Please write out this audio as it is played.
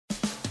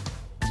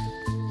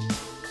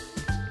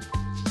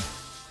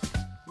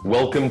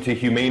Welcome to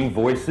Humane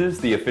Voices,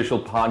 the official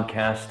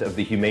podcast of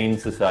the Humane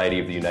Society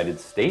of the United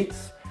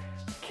States.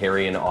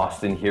 Carrie and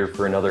Austin here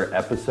for another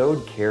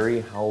episode.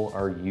 Carrie, how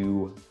are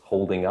you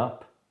holding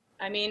up?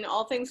 I mean,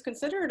 all things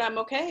considered, I'm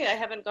okay. I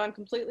haven't gone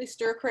completely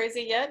stir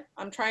crazy yet.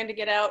 I'm trying to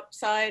get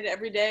outside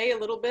every day a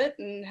little bit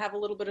and have a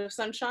little bit of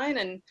sunshine,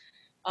 and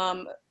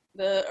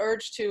the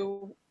urge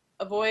to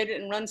avoid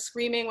and run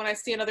screaming when I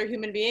see another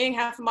human being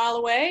half a mile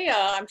away,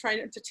 I'm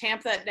trying to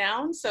tamp that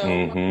down. So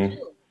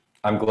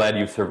I'm glad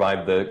you've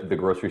survived the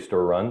grocery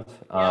store runs.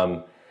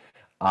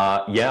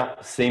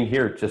 Yeah, same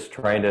here. Just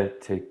trying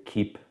to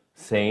keep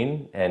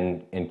sane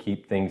and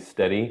keep things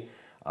steady.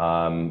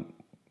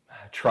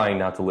 Trying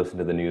not to listen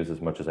to the news as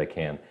much as I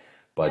can.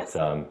 But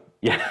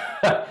yes.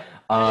 That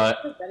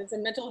is a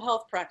mental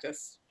health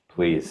practice.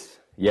 Please.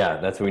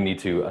 Yeah, that's what we need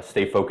to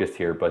stay focused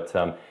here. But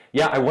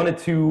yeah, I wanted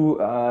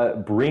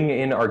to bring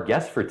in our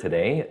guest for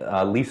today,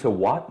 Lisa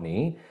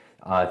Watney.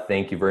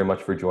 Thank you very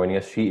much for joining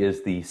us. She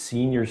is the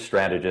senior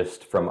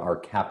strategist from our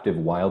captive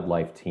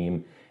wildlife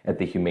team at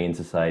the Humane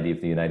Society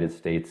of the United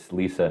States.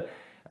 Lisa,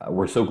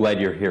 we're so glad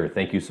you're here.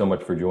 Thank you so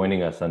much for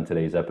joining us on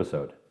today's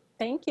episode.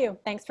 Thank you.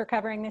 Thanks for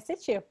covering this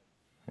issue.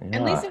 Yeah.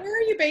 And Lisa, where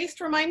are you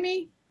based? Remind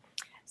me.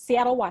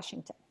 Seattle,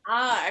 Washington.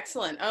 Ah,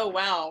 excellent. Oh,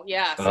 wow.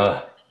 Yeah. So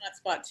that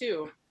spot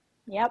too.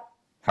 Yep.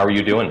 How are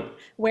you doing?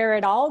 Where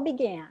it all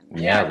began.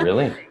 Yeah,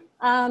 really?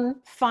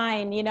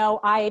 Fine. You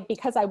know,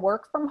 because I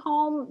work from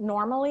home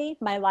normally,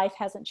 my life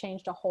hasn't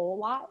changed a whole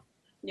lot.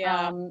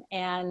 Yeah.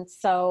 And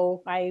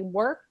so I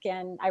work,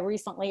 and I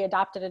recently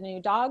adopted a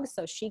new dog,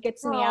 so she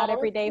gets me out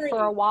every day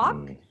for a walk.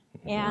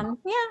 And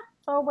yeah,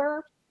 so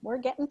we're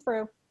getting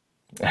through.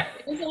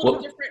 It's a little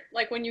different,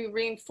 like when you're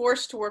being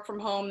forced to work from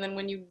home than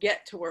when you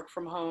get to work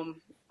from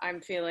home,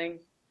 I'm feeling.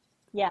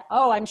 Yeah.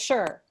 Oh, I'm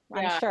sure. Yeah.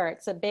 I'm sure.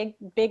 It's a big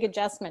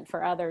adjustment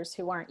for others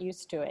who aren't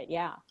used to it.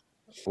 Yeah.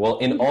 Well,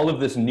 in all of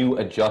this new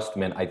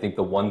adjustment, I think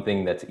the one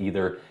thing that's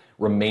either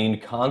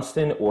remained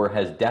constant or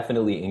has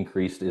definitely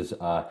increased is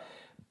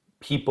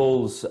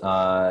people's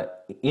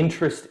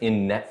interest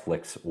in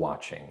Netflix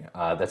watching.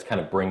 That's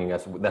kind of bringing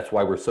us, that's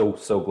why we're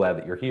so glad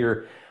that you're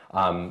here.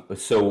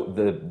 So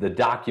the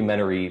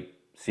documentary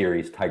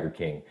series Tiger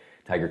King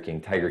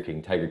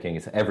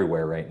is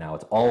everywhere right now.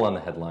 It's all on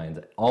the headlines,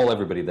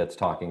 everybody that's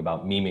talking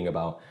about, memeing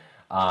about.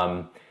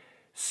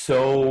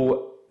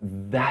 So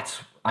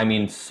that's, I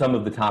mean, some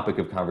of the topic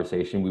of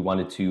conversation. We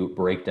wanted to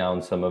break down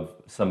some of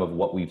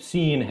what we've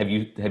seen. Have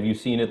you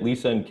seen it,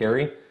 Lisa and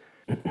Carrie?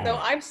 So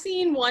I've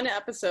seen one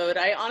episode.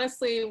 I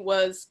honestly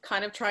was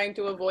kind of trying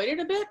to avoid it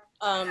a bit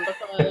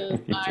because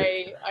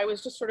I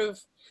was just sort of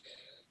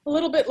a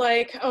little bit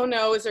like, oh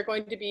no, is there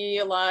going to be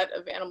a lot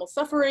of animal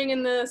suffering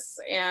in this?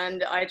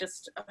 And I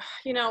just,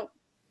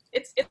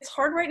 it's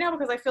hard right now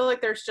because I feel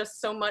like there's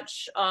just so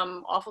much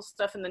awful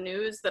stuff in the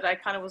news that I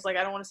kind of was like,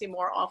 I don't want to see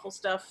more awful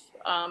stuff.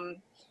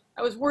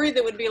 I was worried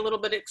that it would be a little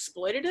bit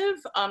exploitative,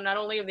 not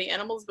only of the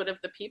animals, but of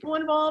the people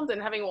involved. And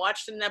having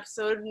watched an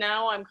episode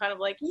now, I'm kind of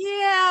like,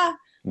 I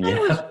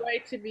was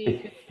right to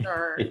be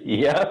concerned.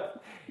 Yeah,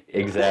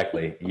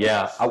 exactly.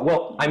 Yeah.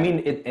 Well, I mean,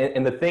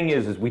 and the thing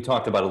is we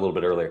talked about a little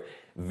bit earlier,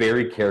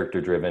 very character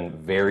driven,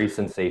 very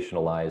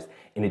sensationalized,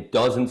 and it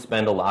doesn't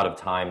spend a lot of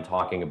time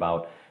talking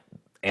about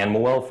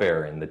animal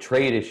welfare and the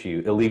trade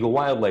issue, illegal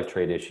wildlife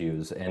trade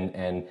issues,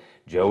 and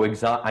Joe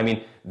Exotic. I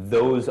mean,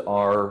 those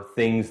are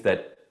things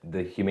that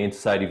the Humane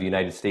Society of the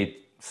United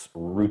States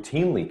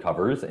routinely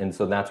covers, and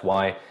so that's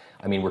why,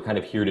 I mean, we're kind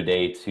of here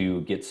today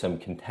to get some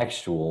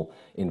contextual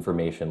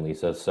information,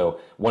 Lisa. So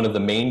one of the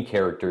main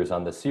characters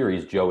on the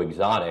series, Joe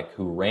Exotic,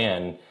 who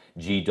ran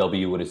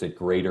GW,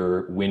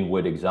 Greater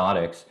Wynwood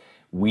Exotics,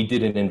 we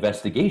did an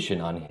investigation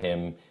on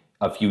him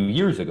a few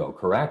years ago,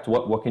 correct?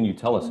 What can you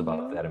tell us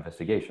about that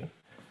investigation?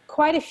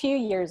 Quite a few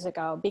years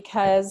ago,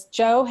 because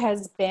Joe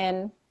has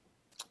been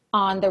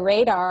on the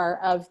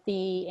radar of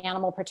the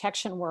animal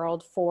protection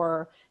world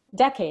for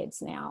decades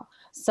now.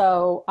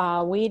 So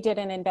we did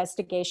an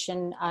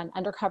investigation, an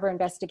undercover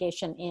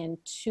investigation in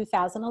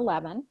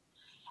 2011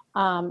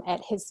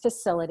 at his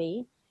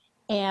facility,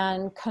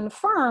 and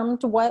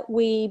confirmed what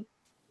we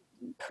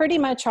pretty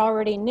much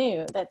already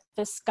knew, that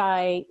this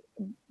guy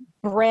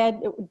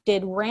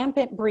did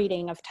rampant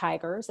breeding of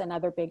tigers and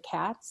other big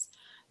cats,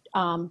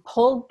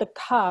 pulled the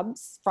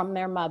cubs from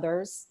their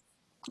mothers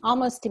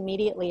almost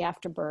immediately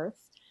after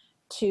birth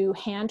to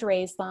hand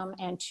raise them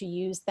and to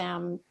use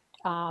them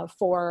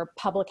for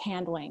public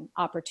handling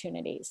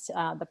opportunities.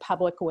 The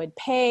public would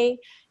pay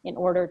in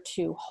order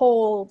to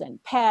hold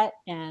and pet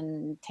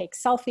and take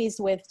selfies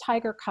with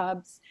tiger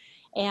cubs.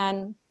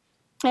 And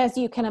as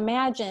you can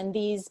imagine,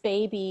 these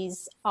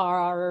babies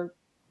are,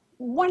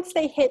 once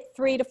they hit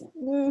 3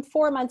 to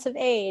 4 months of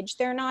age,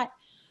 they're not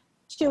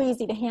too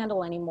easy to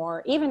handle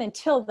anymore. Even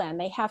until then,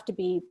 they have to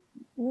be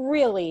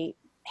really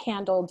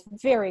handled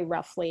very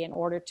roughly in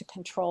order to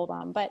control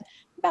them. But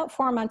about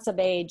 4 months of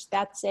age,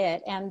 that's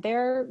it. And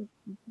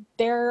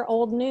they're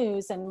old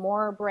news and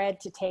more bred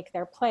to take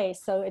their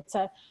place. So it's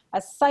a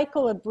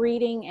cycle of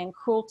breeding and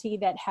cruelty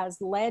that has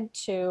led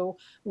to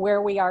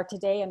where we are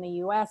today in the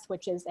US,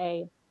 which is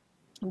a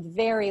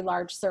very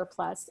large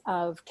surplus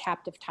of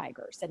captive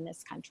tigers in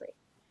this country.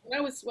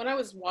 When I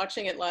was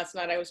watching it last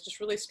night, I was just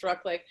really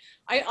struck. Like,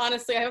 I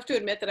honestly, I have to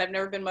admit that I've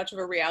never been much of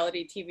a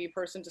reality TV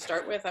person to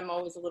start with. I'm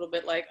always a little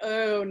bit like,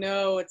 oh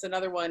no, it's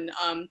another one.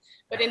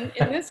 But in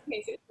this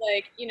case, it's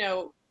like, you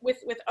know, with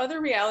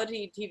other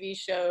reality TV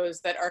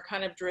shows that are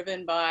kind of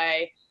driven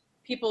by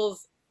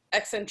people's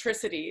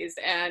eccentricities,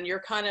 and you're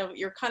kind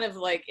of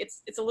like,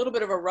 it's a little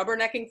bit of a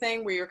rubbernecking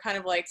thing where you're kind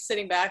of like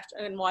sitting back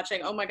and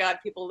watching, oh my God,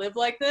 people live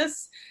like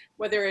this,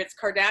 whether it's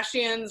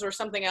Kardashians or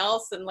something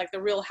else, and like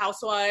the Real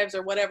Housewives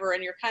or whatever,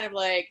 and you're kind of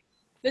like,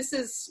 this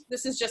is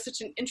just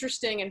such an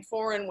interesting and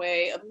foreign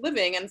way of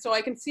living. And so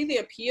I can see the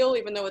appeal,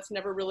 even though it's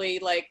never really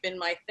like been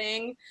my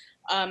thing.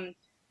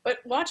 But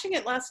watching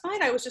it last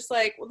night, I was just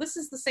like, well, this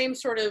is the same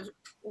sort of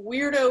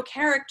weirdo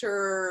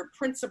character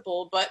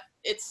principle, but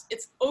it's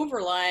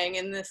overlying,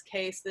 in this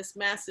case, this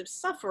massive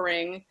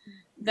suffering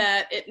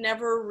that it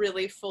never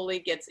really fully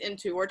gets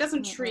into, or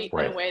doesn't treat in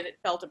a way that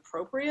felt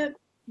appropriate.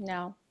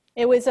 No,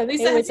 it was a.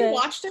 Lisa, have you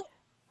watched it?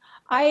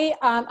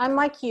 I'm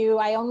like you.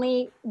 I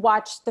only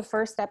watched the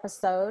first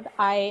episode.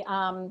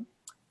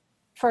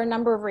 For a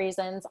number of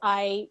reasons,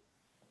 I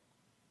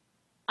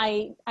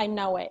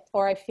know it,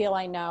 or I feel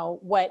I know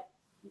what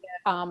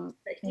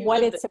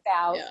it's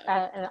about,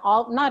 and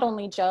not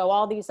only Joe,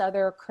 all these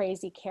other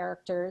crazy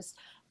characters,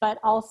 but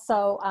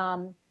also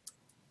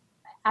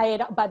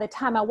by the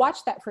time I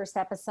watched that first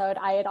episode,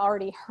 I had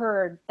already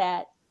heard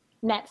that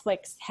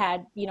Netflix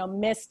had,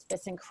 missed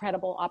this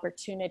incredible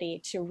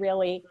opportunity to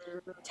really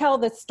tell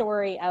the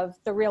story of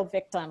the real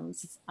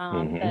victims,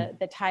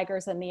 the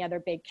tigers and the other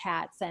big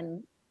cats,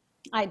 and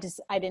I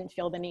didn't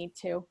feel the need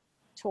to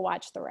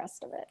watch the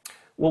rest of it.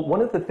 Well,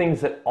 one of the things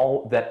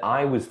that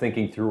I was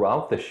thinking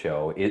throughout the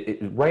show,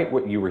 right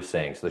what you were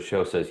saying. So the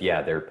show says,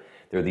 yeah, they're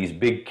these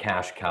big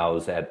cash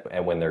cows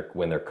and when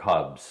they're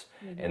cubs,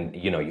 and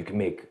you can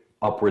make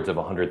upwards of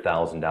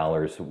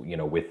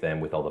 $100,000, with them,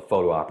 with all the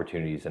photo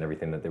opportunities and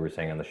everything that they were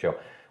saying on the show.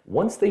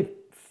 Once they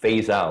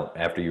phase out,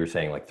 after you were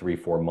saying like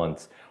 3-4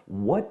 months,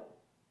 what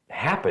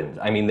happens?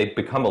 I mean, they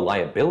become a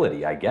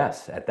liability, I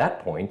guess, at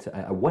that point.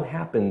 What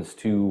happens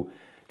to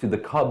the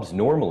cubs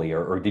normally,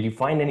 or did you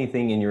find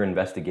anything in your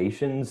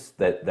investigations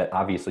that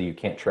obviously you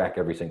can't track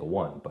every single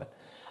one, but?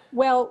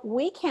 Well,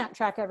 we can't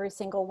track every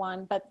single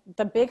one, but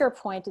the bigger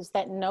point is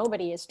that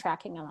nobody is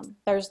tracking them.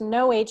 There's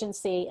no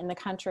agency in the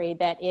country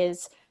that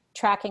is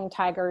tracking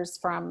tigers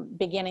from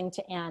beginning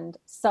to end.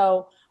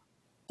 So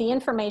the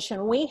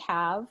information we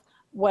have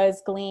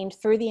was gleaned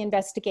through the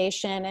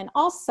investigation, and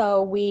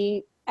also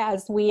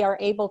as we are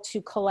able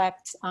to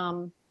collect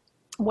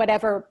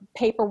whatever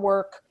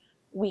paperwork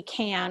we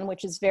can,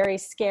 which is very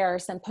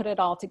scarce, and put it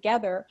all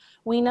together,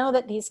 we know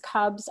that these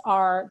cubs there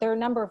are a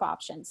number of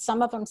options.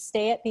 Some of them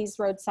stay at these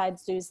roadside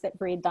zoos that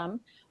breed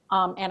them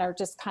and are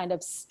just kind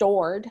of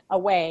stored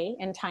away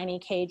in tiny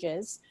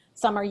cages.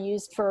 Some are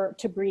used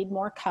to breed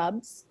more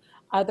cubs.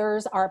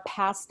 Others are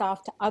passed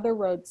off to other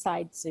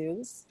roadside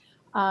zoos.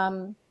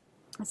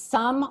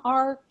 Some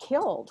are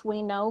killed.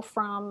 We know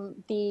from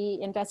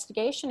the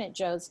investigation at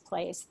Joe's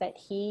place that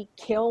he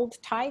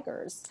killed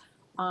tigers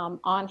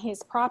on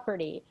his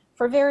property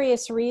for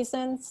various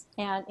reasons,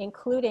 and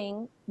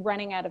including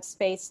running out of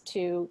space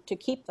to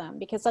keep them.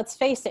 Because let's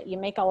face it, you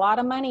make a lot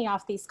of money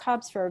off these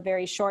cubs for a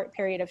very short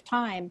period of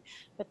time,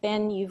 but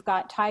then you've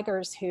got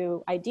tigers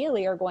who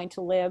ideally are going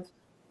to live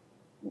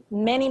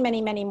many,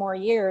 many, many more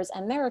years,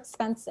 and they're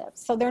expensive.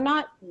 So they're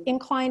not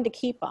inclined to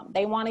keep them.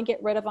 They want to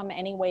get rid of them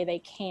any way they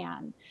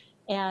can.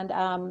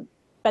 And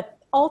but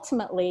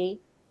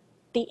ultimately,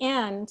 the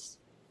end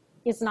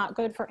is not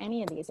good for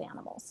any of these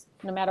animals,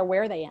 no matter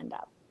where they end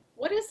up.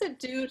 What does it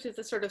do to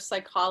the sort of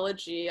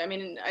psychology? I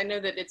mean, I know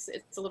that it's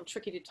a little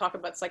tricky to talk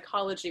about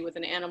psychology with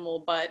an animal,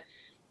 but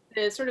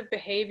the sort of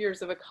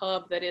behaviors of a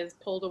cub that is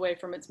pulled away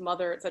from its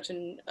mother at such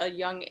a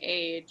young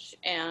age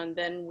and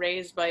then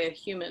raised by a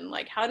human,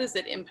 like, how does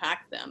it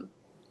impact them?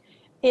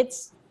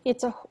 It's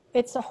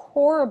a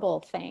horrible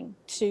thing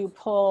to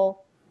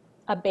pull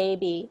a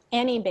baby,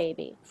 any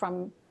baby,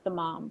 from the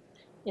mom.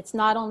 It's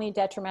not only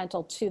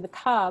detrimental to the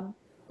cub,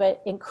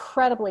 but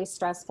incredibly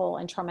stressful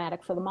and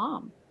traumatic for the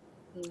mom.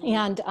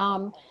 And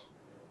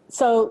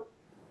so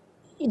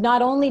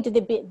not only do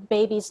the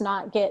babies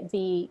not get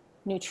the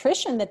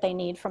nutrition that they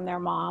need from their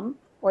mom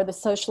or the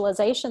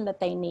socialization that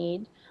they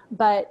need,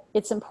 but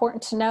it's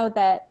important to know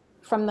that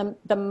from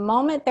the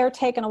moment they're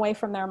taken away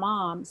from their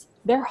moms,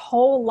 their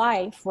whole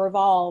life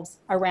revolves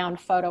around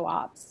photo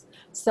ops.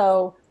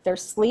 So their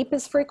sleep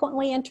is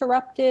frequently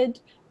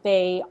interrupted.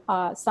 They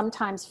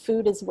sometimes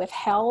food is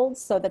withheld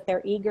so that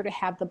they're eager to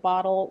have the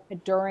bottle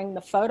during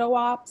the photo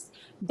ops.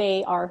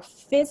 They are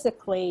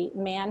physically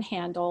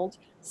manhandled,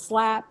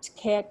 slapped,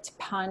 kicked,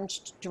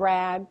 punched,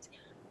 dragged.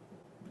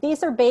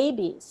 These are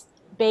babies.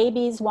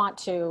 Babies want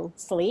to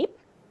sleep,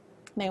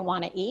 they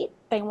want to eat,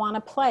 they want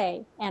to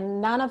play,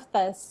 and none of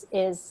this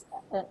is,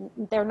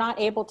 they're not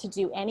able to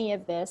do any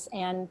of this,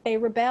 and they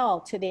rebel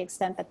to the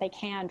extent that they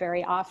can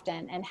very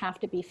often and have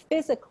to be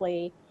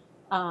physically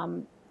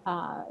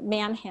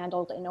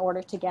manhandled in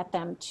order to get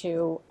them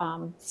to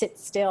sit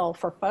still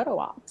for photo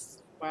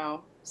ops.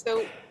 Wow.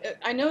 So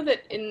I know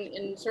that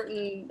in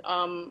certain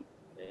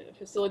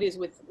facilities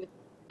with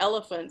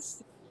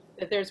elephants,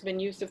 that there's been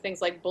use of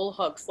things like bull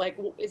hooks. Like,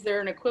 is there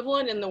an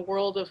equivalent in the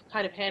world of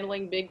kind of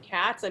handling big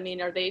cats? I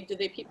mean,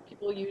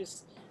 people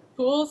use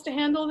tools to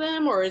handle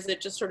them, or is it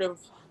just sort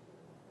of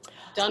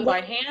done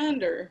by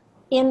hand? Or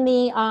in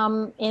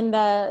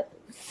the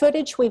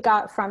footage we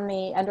got from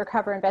the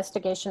undercover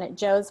investigation at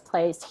Joe's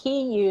place,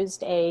 he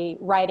used a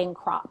riding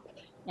crop,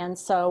 and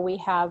so we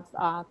have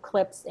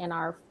clips in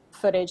our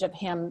footage of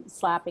him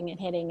slapping and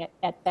hitting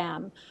at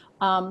them.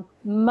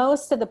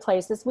 Most of the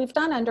places, we've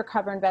done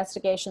undercover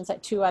investigations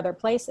at 2 other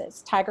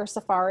places, Tiger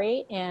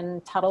Safari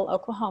in Tuttle,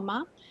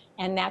 Oklahoma,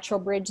 and Natural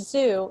Bridge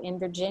Zoo in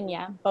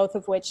Virginia, both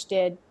of which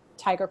did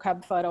tiger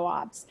cub photo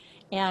ops.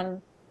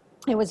 And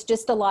it was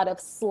just a lot of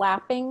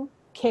slapping,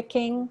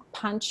 kicking,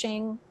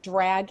 punching,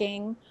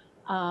 dragging,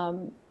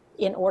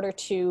 in order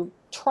to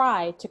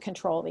try to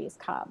control these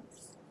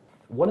cubs.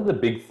 One of the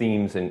big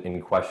themes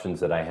and questions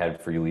that I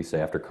had for you, Lisa,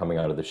 after coming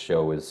out of the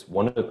show is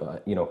one of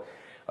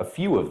a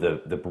few of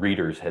the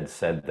breeders had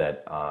said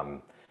that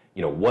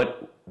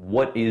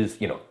what is,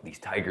 these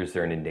tigers,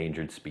 they're an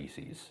endangered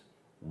species.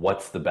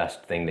 What's the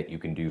best thing that you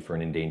can do for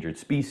an endangered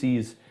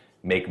species?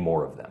 Make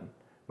more of them.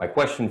 My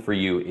question for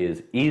you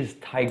is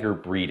tiger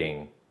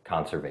breeding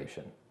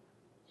conservation?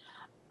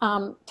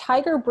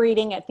 Tiger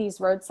breeding at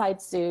these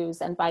roadside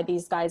zoos and by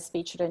these guys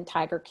featured in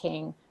Tiger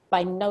King,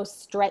 by no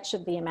stretch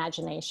of the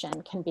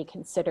imagination can be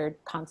considered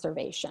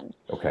conservation.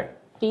 Okay.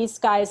 These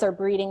guys are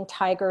breeding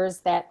tigers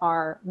that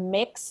are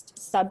mixed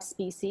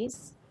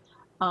subspecies.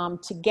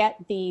 To get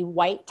the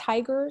white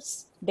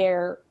tigers,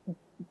 they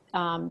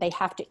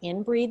have to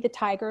inbreed the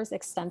tigers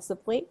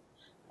extensively.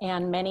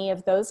 And many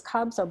of those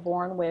cubs are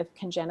born with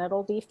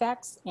congenital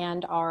defects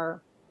and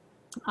are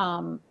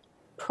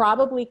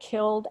probably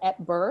killed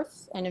at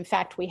birth. And in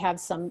fact, we have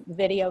some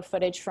video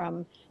footage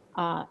from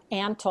Doc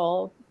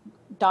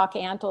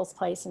Antle's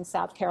place in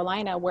South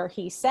Carolina, where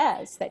he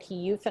says that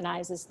he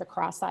euthanizes the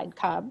cross-eyed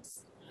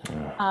cubs.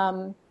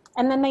 And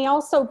then they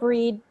also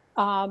breed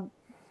animals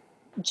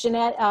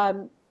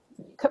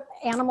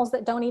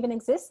that don't even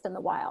exist in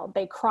the wild.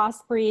 They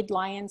crossbreed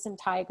lions and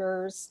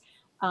tigers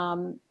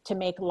to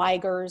make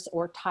ligers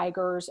or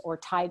tigers or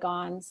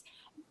tigons.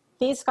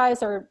 These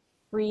guys are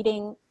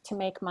breeding to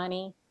make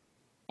money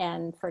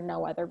and for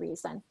no other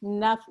reason.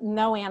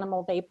 No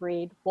animal they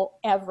breed will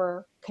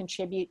ever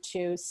contribute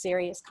to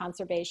serious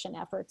conservation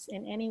efforts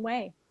in any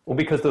way. Well,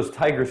 because those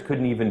tigers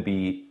couldn't even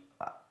be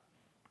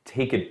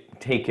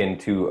taken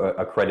to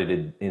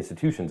accredited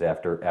institutions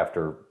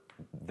after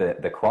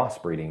the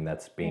crossbreeding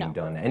that's being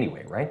done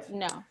anyway, right?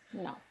 No.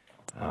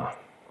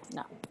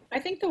 I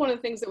think that one of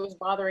the things that was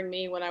bothering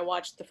me when I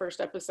watched the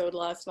first episode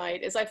last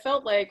night is I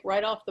felt like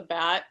right off the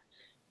bat,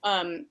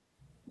 and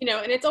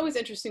it's always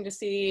interesting to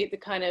see the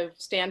kind of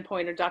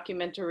standpoint or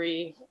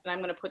documentary, and I'm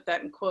going to put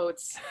that in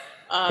quotes,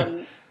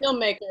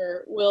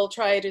 filmmaker will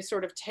try to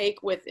sort of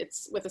take with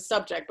a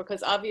subject,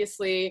 because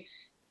obviously,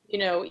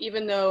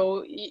 even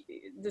though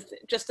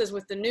just as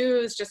with the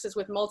news, just as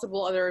with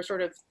multiple other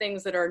sort of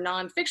things that are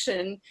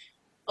nonfiction,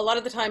 a lot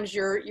of the times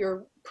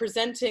you're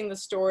presenting the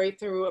story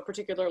through a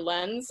particular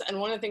lens. And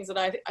one of the things that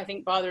I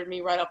think bothered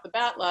me right off the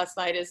bat last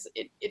night is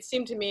it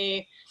seemed to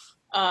me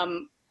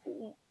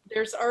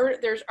there's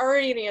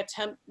already an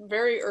attempt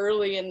very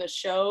early in the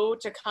show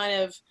to kind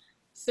of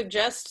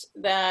suggest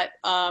that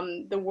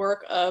the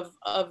work of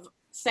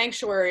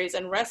sanctuaries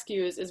and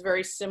rescues is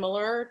very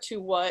similar to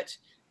what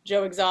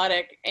Joe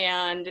Exotic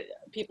and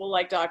people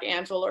like Doc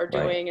Antle are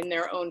doing in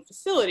their own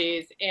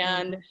facilities.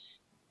 And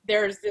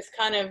there's this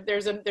kind of,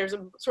 there's a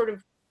sort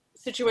of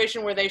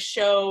situation where they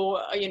show,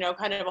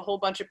 kind of a whole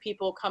bunch of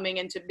people coming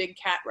into big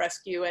cat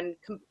rescue and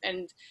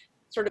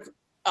sort of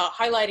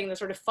highlighting the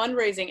sort of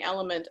fundraising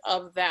element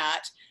of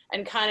that,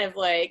 and kind of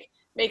like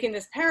making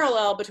this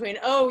parallel between,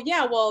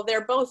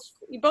 they're both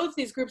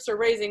these groups are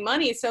raising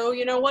money, so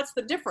what's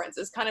the difference,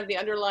 is kind of the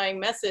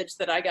underlying message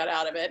that I got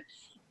out of it.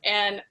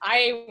 And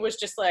I was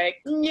just like,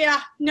 I'm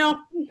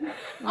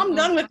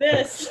done with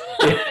this.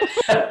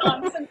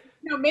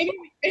 Maybe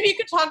you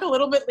could talk a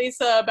little bit,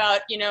 Lisa,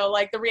 about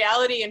like the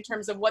reality in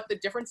terms of what the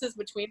differences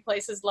between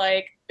places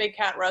like Big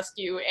Cat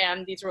Rescue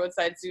and these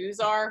roadside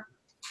zoos are.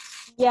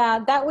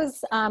 Yeah, that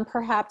was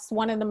perhaps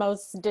one of the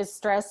most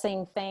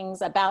distressing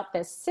things about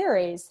this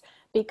series,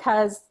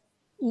 because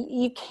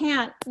you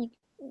cannot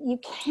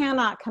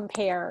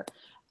compare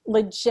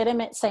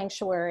legitimate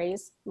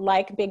sanctuaries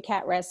like Big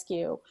Cat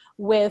Rescue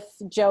with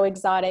Joe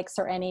Exotics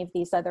or any of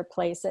these other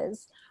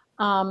places.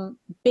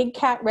 Big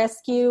Cat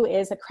Rescue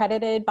is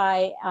accredited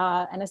by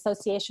an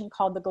association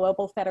called the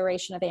Global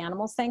Federation of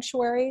Animal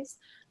Sanctuaries,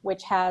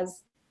 which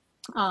has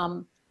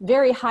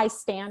very high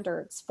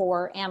standards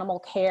for animal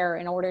care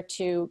in order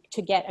to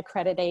get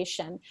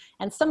accreditation.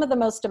 And some of the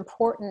most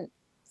important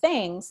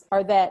things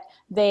are that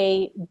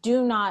they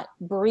do not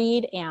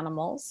breed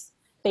animals.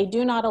 They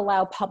do not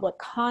allow public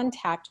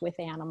contact with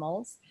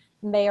animals.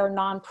 They are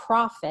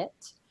nonprofit.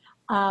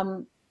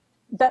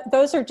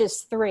 those are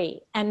just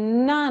three,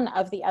 and none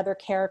of the other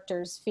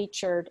characters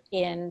featured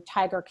in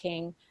Tiger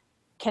King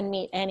can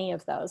meet any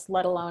of those,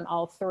 let alone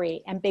all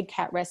three. And Big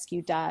Cat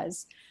Rescue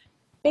does.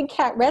 Big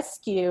Cat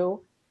Rescue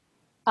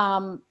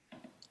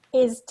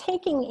is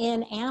taking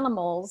in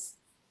animals,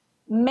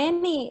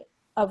 many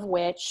of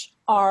which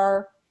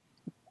are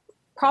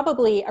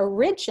probably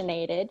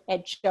originated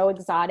at Joe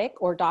Exotic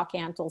or Doc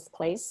Antle's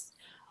place,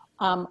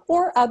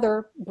 or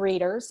other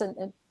breeders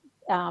and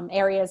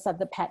areas of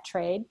the pet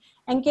trade,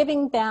 and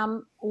giving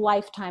them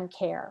lifetime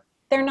care.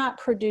 They're not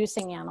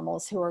producing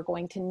animals who are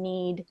going to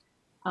need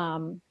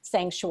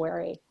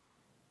sanctuary.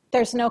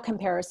 There's no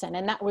comparison,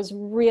 and that was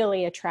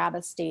really a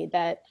travesty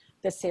that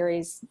the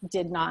series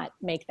did not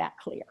make that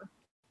clear.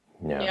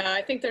 Yeah,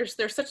 I think there's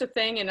such a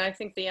thing, and I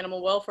think the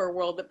animal welfare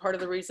world, that part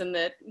of the reason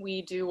that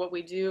we do what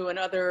we do and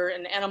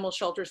animal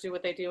shelters do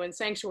what they do and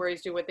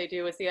sanctuaries do what they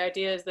do is the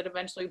idea is that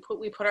eventually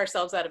we put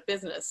ourselves out of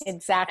business.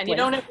 Exactly. And you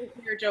don't have to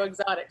hear Joe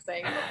Exotic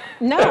saying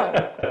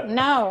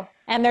no.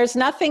 And there's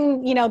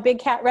nothing, Big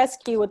Cat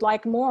Rescue would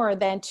like more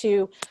than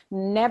to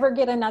never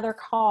get another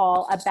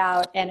call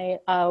about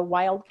a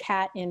wild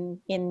cat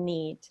in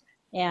need.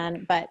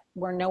 But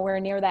we're nowhere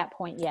near that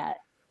point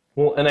yet.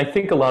 Well, and I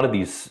think a lot of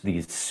these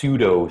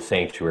pseudo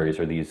sanctuaries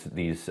or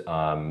these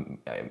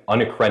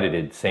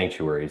unaccredited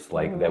sanctuaries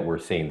like that we're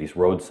seeing, these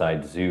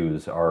roadside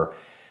zoos are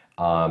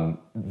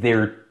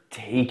they're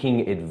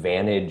taking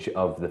advantage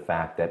of the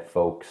fact that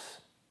folks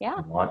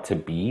want to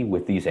be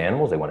with these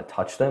animals. They want to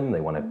touch them.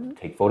 They want to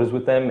take photos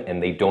with them, and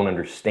they don't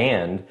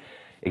understand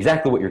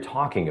exactly what you're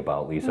talking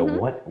about, Lisa.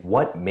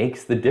 What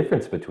makes the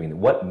difference between them?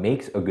 What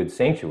makes a good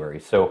sanctuary?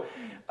 So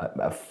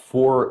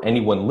for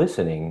anyone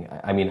listening,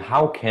 I mean,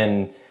 how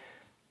can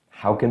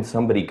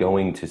somebody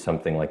going to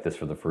something like this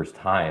for the first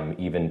time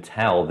even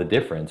tell the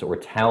difference or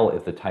tell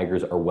if the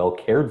tigers are well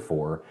cared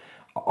for?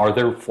 Are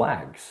there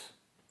flags?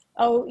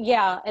 Oh,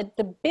 yeah.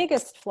 The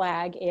biggest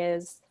flag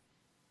is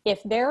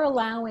if they're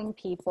allowing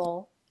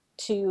people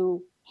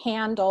to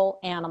handle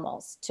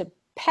animals, to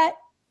pet,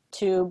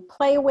 to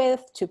play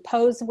with, to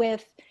pose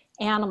with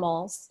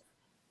animals,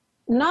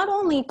 not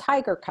only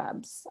tiger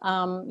cubs,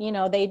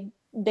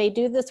 they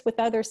do this with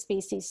other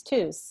species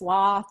too,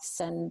 sloths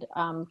and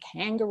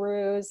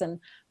kangaroos and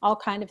all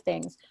kind of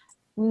things.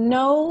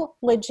 No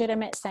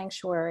legitimate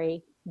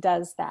sanctuary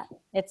does that.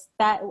 It's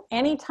that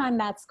anytime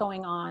that's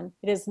going on,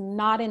 it is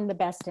not in the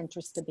best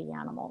interest of the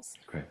animals.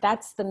 Okay.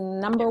 That's the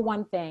number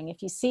one thing.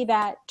 If you see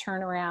that,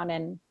 turn around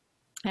and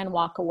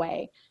walk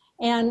away.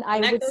 And I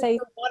would say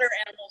for water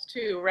animals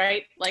too,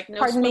 right? Like no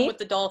Pardon swim me? with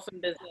the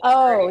dolphin business.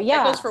 Oh, right?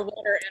 yeah. That goes for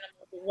water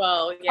animals as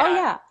well. Yeah. Oh,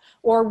 yeah.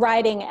 Or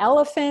riding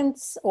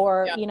elephants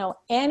or,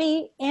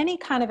 any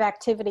kind of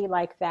activity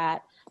like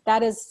that.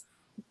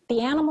 The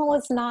animal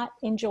is not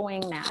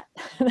enjoying that.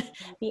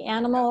 The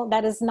animal,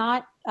 that is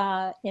not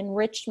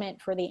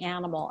enrichment for the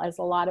animal, as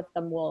a lot of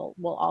them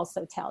will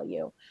also tell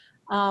you.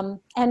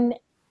 And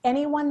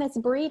anyone that's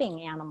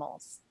breeding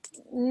animals,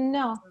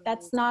 no,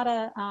 that's not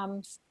a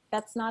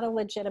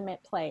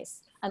legitimate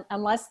place.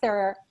 Unless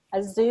they're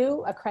a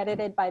zoo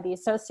accredited by the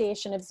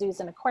Association of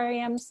Zoos and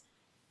Aquariums,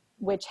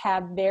 which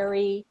have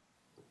very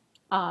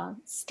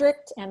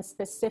strict and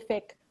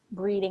specific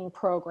breeding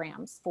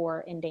programs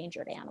for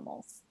endangered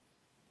animals.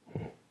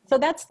 So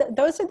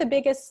those are the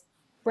biggest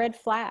red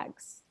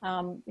flags.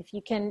 If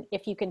you can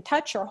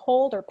touch or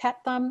hold or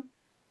pet them,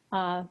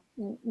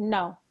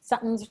 no,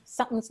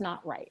 something's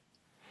not right.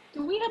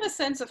 Do we have a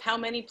sense of how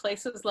many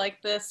places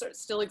like this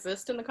still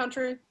exist in the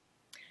country?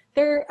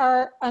 There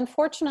are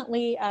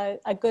unfortunately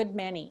a good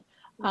many.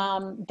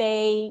 But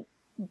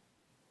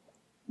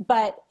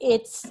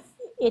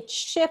it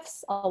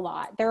shifts a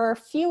lot. There are a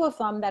few of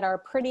them that are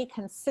pretty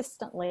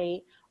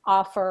consistently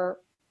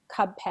offer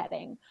cub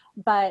petting.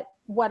 But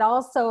what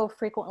also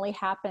frequently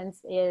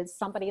happens is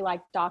somebody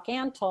like Doc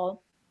Antle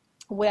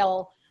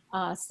will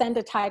send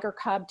a tiger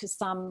cub to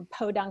some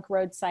podunk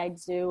roadside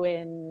zoo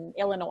in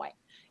Illinois.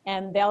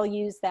 And they'll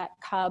use that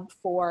cub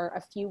for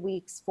a few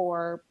weeks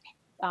for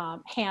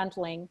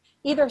handling,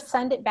 either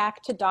send it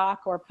back to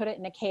Doc or put it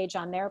in a cage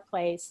on their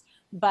place.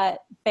 But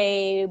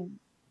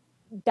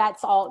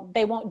that's all.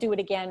 They won't do it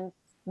again,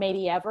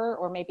 maybe ever,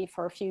 or maybe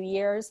for a few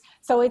years.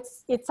 So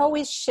it's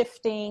always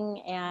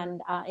shifting, and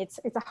it's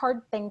a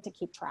hard thing to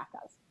keep track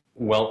of.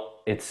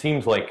 Well, it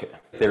seems like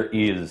there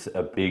is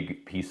a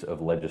big piece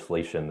of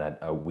legislation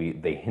that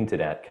they hinted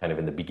at kind of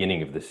in the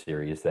beginning of this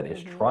series that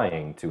is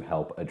trying to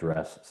help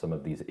address some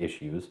of these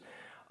issues.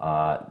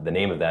 The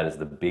name of that is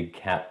the Big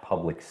Cat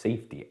Public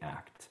Safety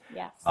Act.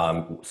 Yes.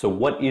 So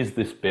what is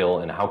this bill,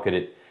 and how could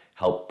it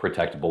help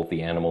protect both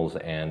the animals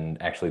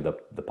and actually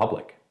the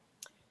public?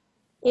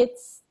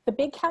 It's the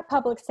Big Cat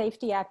Public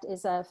Safety Act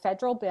is a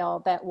federal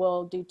bill that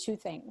will do two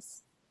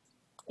things.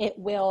 It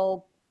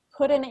will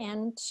put an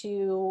end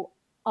to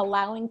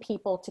allowing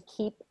people to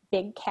keep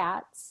big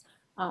cats,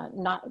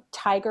 not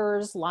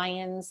tigers,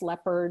 lions,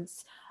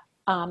 leopards,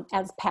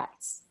 as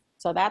pets.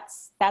 So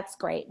that's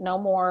great. No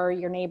more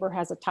your neighbor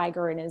has a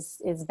tiger in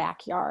his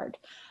backyard.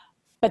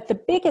 But the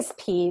biggest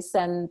piece,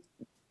 and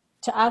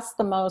to us,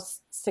 the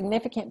most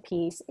significant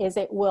piece is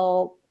it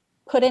will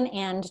put an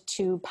end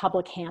to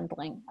public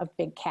handling of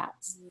big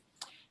cats.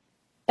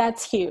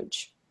 That's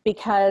huge,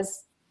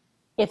 because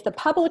if the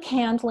public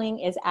handling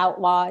is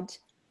outlawed,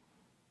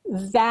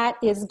 that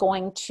is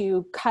going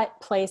to cut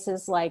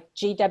places like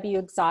GW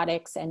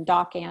Exotics and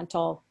Doc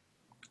Antle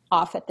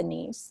off at the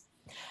knees.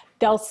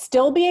 They'll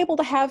still be able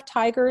to have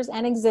tigers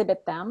and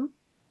exhibit them.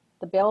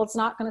 The bill's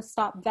not going to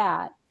stop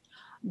that.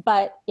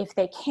 But if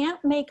they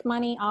can't make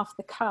money off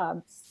the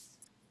cubs,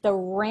 the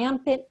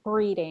rampant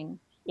breeding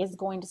is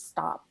going to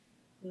stop.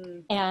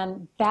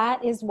 And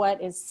that is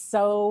what is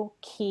so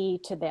key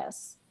to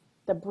this.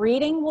 The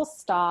breeding will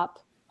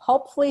stop,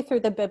 hopefully through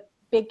the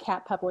Big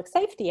Cat Public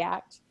Safety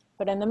Act.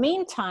 But in the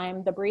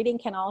meantime, the breeding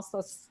can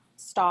also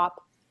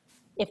stop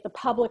if the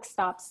public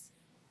stops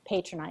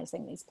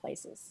patronizing these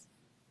places.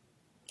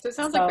 So it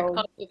sounds like the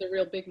cubs are the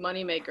real big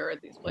moneymaker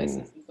at these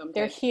places. In some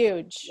they're cases.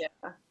 huge.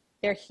 Yeah.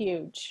 They're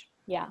huge.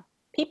 Yeah.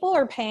 People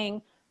are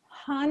paying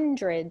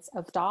hundreds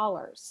of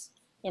dollars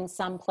in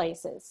some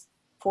places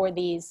for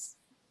these,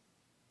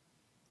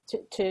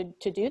 to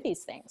do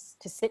these things,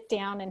 to sit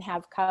down and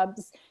have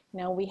cubs. You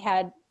know, we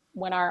had,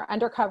 when our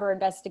undercover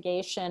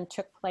investigation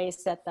took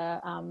place at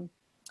the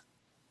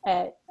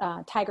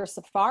Tiger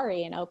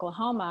Safari in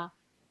Oklahoma,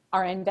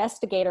 our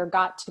investigator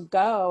got to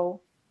go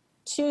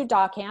to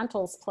Doc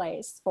Antle's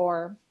place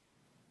for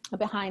a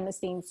behind the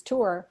scenes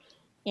tour.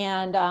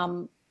 And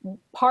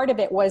part of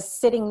it was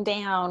sitting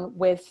down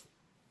with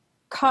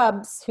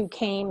cubs who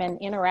came and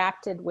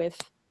interacted with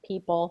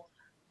people.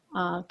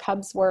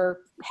 Cubs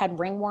had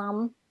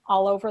ringworm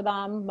all over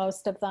them,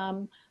 most of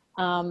them.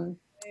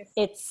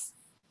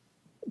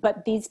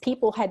 But these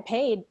people had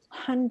paid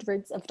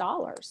hundreds of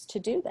dollars to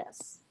do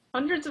this.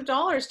 Hundreds of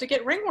dollars to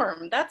get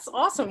ringworm. That's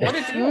awesome. What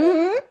a deal.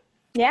 Mm-hmm.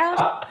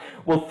 Yeah.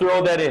 We'll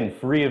throw that in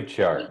free of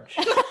charge.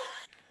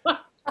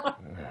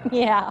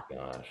 Yeah.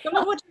 Gosh. Some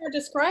of what you're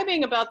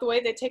describing about the way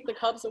they take the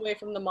cubs away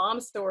from the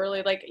moms so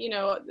early, like, you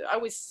know, I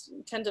always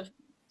tend to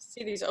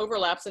see these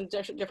overlaps in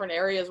different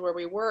areas where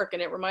we work,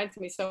 and it reminds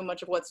me so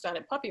much of what's done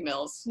at puppy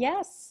mills.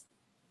 Yes.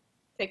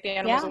 Take the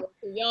animals away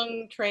too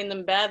young, train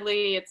them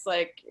badly. It's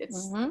like,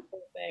 it's the whole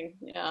thing.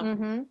 Yeah.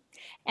 Mm-hmm.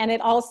 And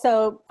it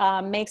also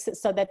makes it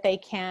so that they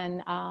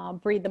can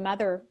breed the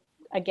mother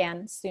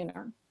again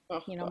sooner,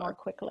 more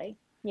quickly.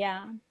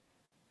 Yeah.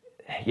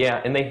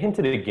 Yeah, and they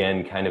hinted it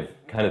again kind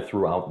of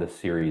throughout the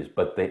series,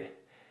 but they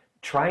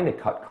trying to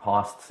cut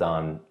costs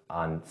on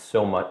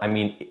so much. I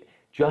mean,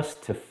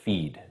 just to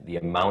feed the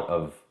amount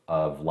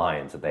of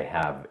lions that they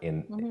have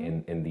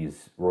in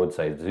these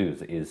roadside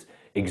zoos is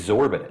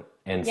exorbitant.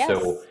 And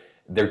so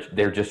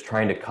they're just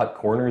trying to cut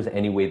corners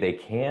any way they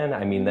can.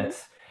 I mean,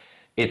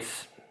 it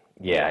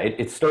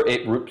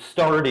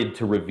started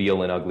to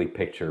reveal an ugly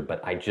picture, but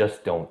I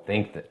just don't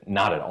think that,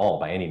 not at all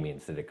by any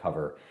means, did it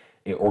cover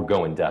or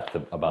go in depth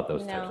about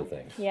those types of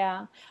things.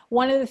 Yeah.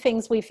 One of the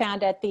things we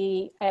found at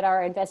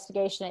our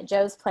investigation at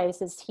Joe's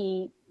place is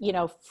he,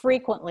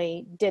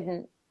 frequently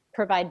didn't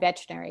provide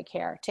veterinary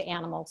care to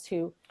animals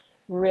who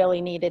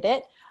really needed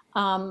it.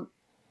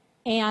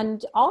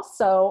 And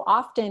also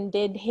often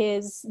did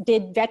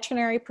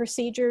veterinary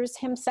procedures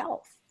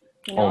himself.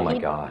 Oh my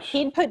gosh.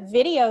 He'd put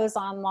videos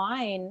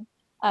online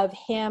of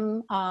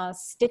him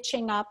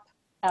stitching up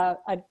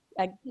an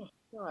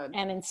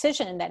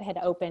incision that had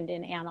opened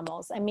in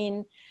animals. I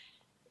mean,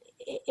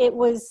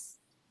 the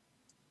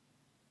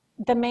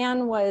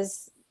man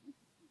was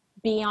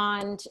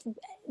beyond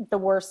the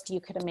worst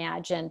you could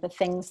imagine, the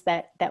things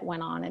that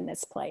went on in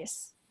this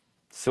place.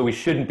 So we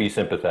shouldn't be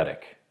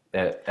sympathetic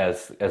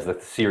as the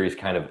series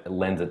kind of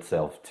lends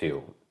itself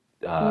to.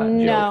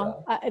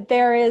 No,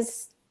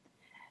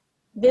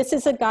 this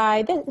is a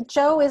guy,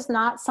 Joe is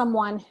not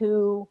someone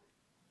who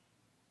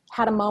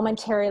had a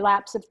momentary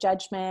lapse of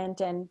judgment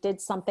and did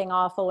something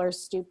awful or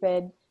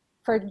stupid.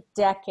 For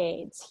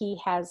decades, he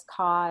has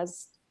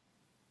caused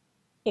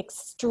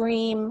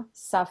extreme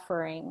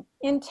suffering,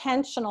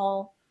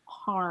 intentional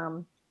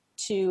harm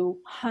to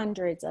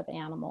hundreds of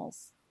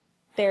animals.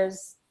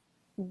 There's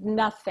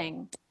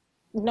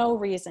no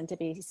reason to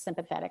be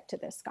sympathetic to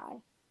this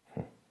guy.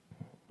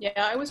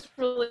 Yeah, I was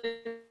really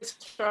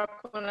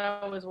struck when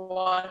I was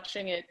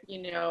watching it.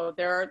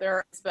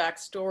 There is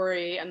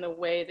backstory and the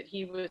way that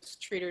he was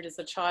treated as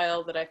a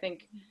child that I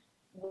think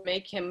will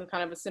make him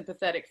kind of a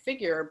sympathetic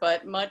figure.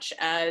 But much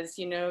as,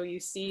 you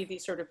see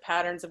these sort of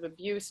patterns of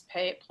abuse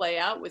play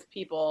out with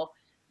people,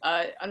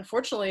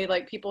 unfortunately,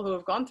 like people who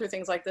have gone through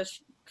things like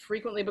this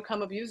frequently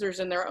become abusers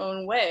in their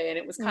own way. And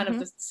it was kind of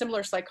the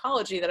similar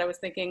psychology that I was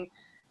thinking,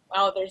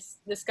 wow,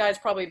 this guy's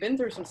probably been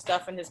through some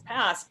stuff in his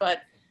past,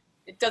 but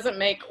it doesn't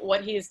make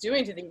what he is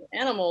doing to these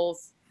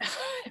animals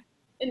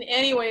in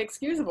any way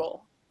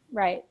excusable.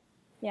 Right.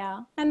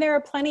 Yeah. And there are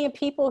plenty of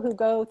people who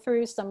go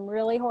through some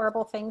really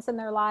horrible things in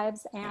their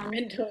lives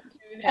and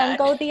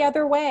go the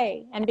other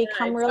way and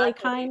become really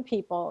kind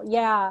people.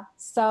 Yeah.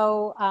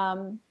 So,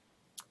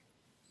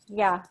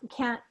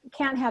 can't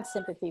have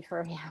sympathy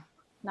for him.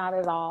 Not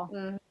at all.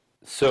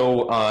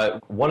 So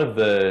one of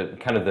the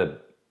kind of the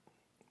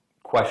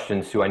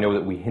questions too. I know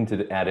that we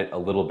hinted at it a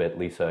little bit,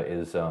 Lisa,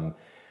 is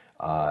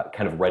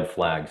kind of red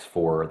flags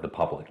for the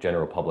public,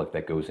 general public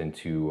that goes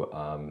into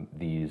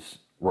these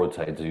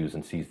roadside zoos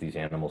and sees these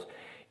animals.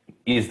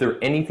 Is there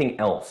anything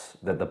else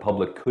that the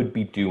public could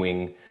be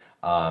doing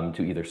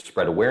to either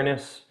spread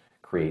awareness,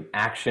 create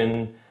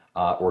action,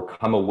 or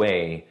come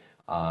away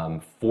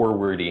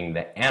forwarding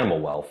the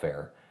animal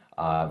welfare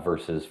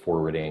versus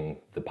forwarding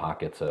the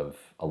pockets of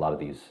a lot of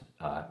these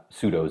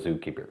pseudo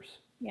zookeepers?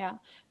 Yeah,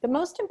 the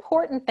most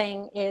important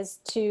thing is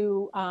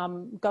to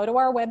go to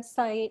our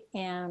website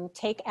and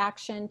take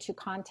action to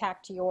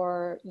contact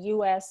your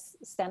U.S.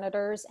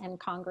 senators and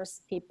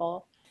Congress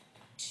people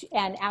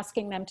and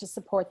asking them to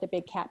support the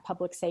Big Cat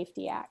Public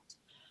Safety Act.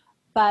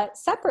 But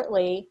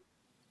separately,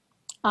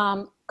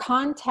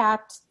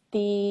 contact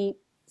the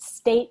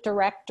state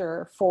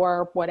director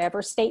for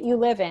whatever state you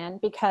live in,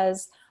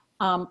 because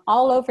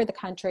all over the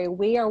country,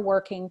 we are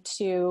working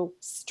to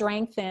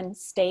strengthen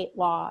state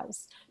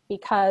laws,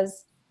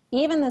 because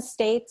even the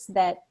states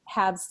that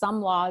have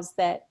some laws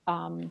that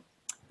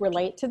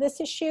relate to this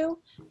issue,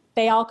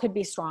 they all could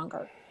be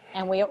stronger.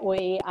 And we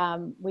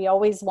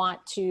always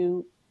want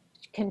to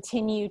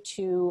continue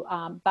to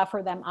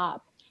buffer them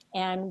up.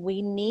 And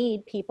we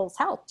need people's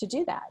help to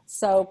do that.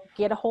 So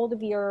get a hold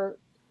of your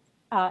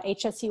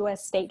HSUS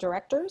state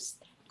directors,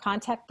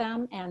 contact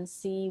them and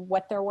see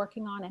what they're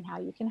working on and how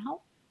you can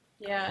help.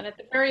 Yeah, and at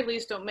the very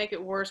least, don't make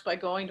it worse by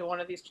going to one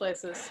of these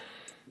places.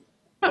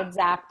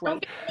 Exactly.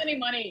 Don't give them any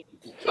money.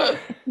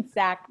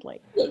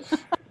 Exactly.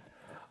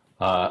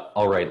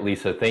 All right,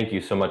 Lisa, thank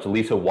you so much.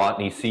 Lisa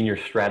Watney, Senior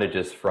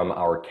Strategist from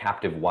our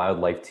Captive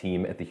Wildlife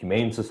Team at the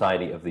Humane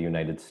Society of the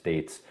United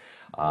States.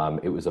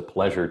 It was a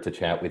pleasure to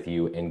chat with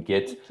you and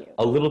get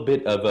a little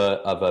bit of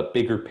a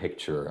bigger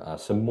picture,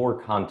 some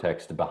more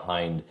context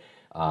behind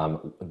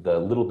the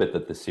little bit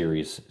that the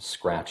series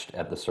scratched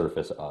at the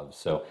surface of.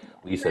 So,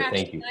 Lisa,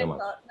 thank you so much.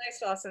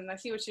 Nice, Dawson. I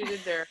see what you did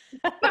there.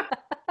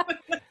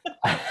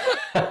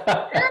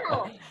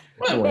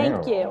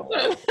 Thank you.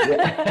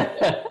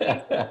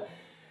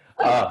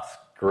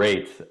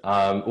 Great.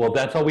 Well,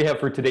 that's all we have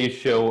for today's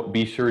show.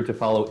 Be sure to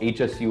follow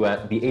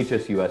HSUS, the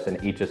HSUS and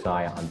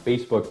HSI on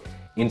Facebook,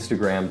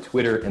 Instagram,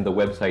 Twitter, and the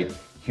website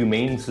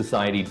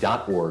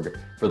humanesociety.org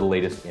for the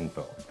latest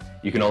info.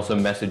 You can also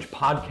message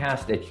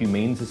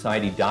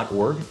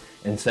podcast@humanesociety.org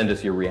and send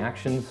us your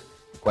reactions,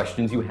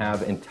 questions you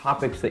have, and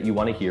topics that you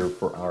want to hear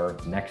for our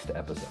next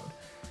episode.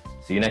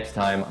 See you next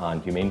time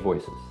on Humane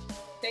Voices.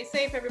 Stay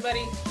safe,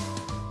 everybody.